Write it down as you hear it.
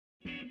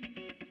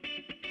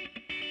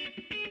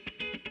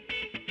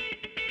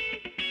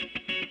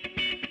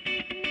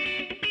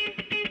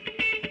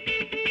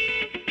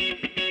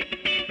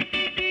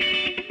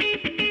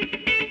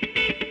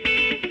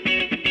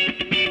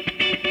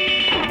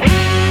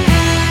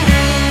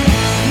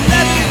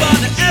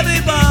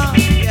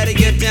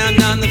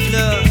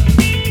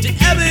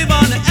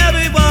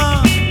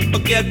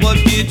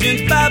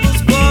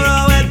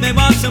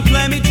once and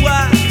play me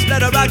twice.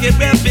 Let a rocket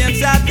rip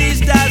inside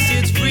these dice.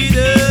 It's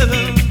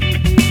freedom,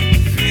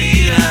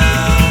 freedom.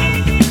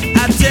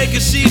 I take a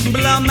seat and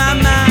blow my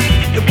mind.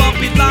 It won't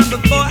be long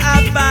before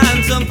I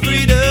find some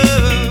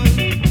freedom,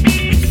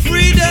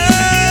 freedom.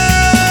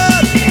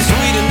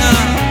 Sweet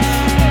enough,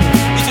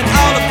 is it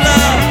all a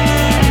bluff?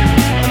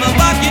 Am I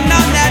walking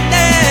on that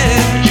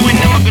ledge? You ain't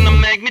never gonna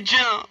make me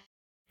jump.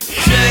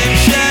 Shame,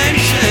 shame,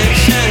 shame,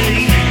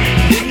 shame.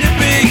 Didn't it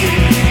bring you?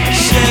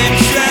 Shame,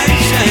 shame,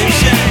 shame,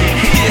 shame.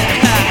 Yeah,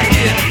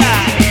 yeah.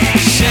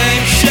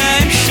 Shame,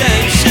 shame,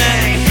 shame,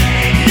 shame.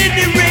 Didn't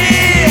it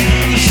ring?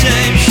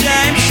 Shame,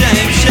 shame,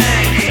 shame,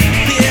 shame.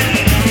 Yeah.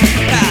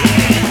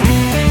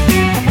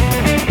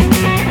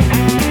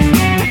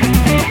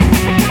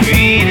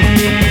 Freedom,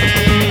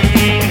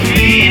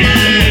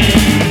 freedom.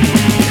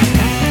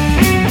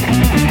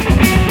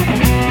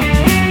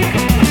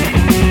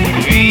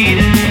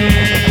 Freedom,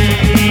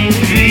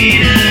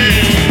 freedom.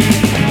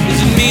 Is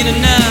it mean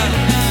enough?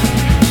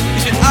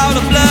 Is it all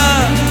the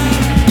blood?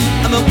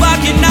 I'm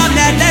walking on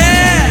that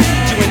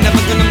ledge. You ain't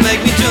never gonna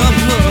make me jump.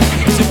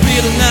 Is it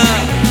real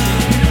enough?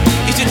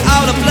 Is it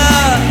all the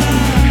blood?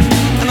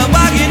 I'm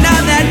walking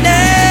on that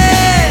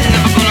ledge.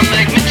 Never gonna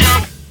make me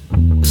jump.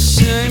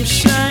 Shame,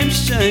 shame,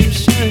 shame,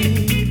 shame.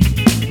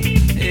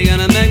 You're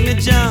gonna make me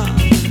jump.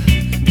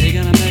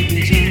 You're gonna make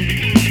me jump.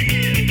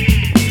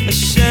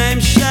 Shame,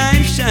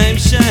 shame, shame,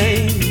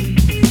 shame.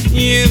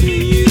 You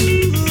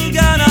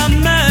gonna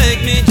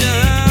make me jump.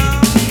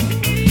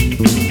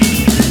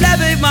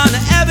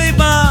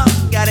 Everyone,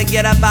 gotta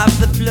get up off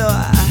the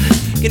floor.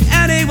 Can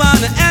anyone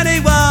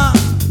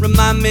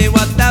remind me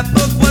what that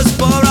book was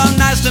for? Oh,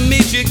 nice to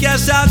meet you,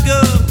 guess I'll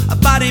go. A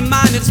body,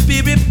 mind, and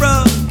spirit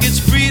broke. It's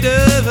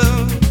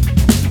freedom,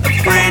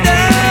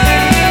 freedom.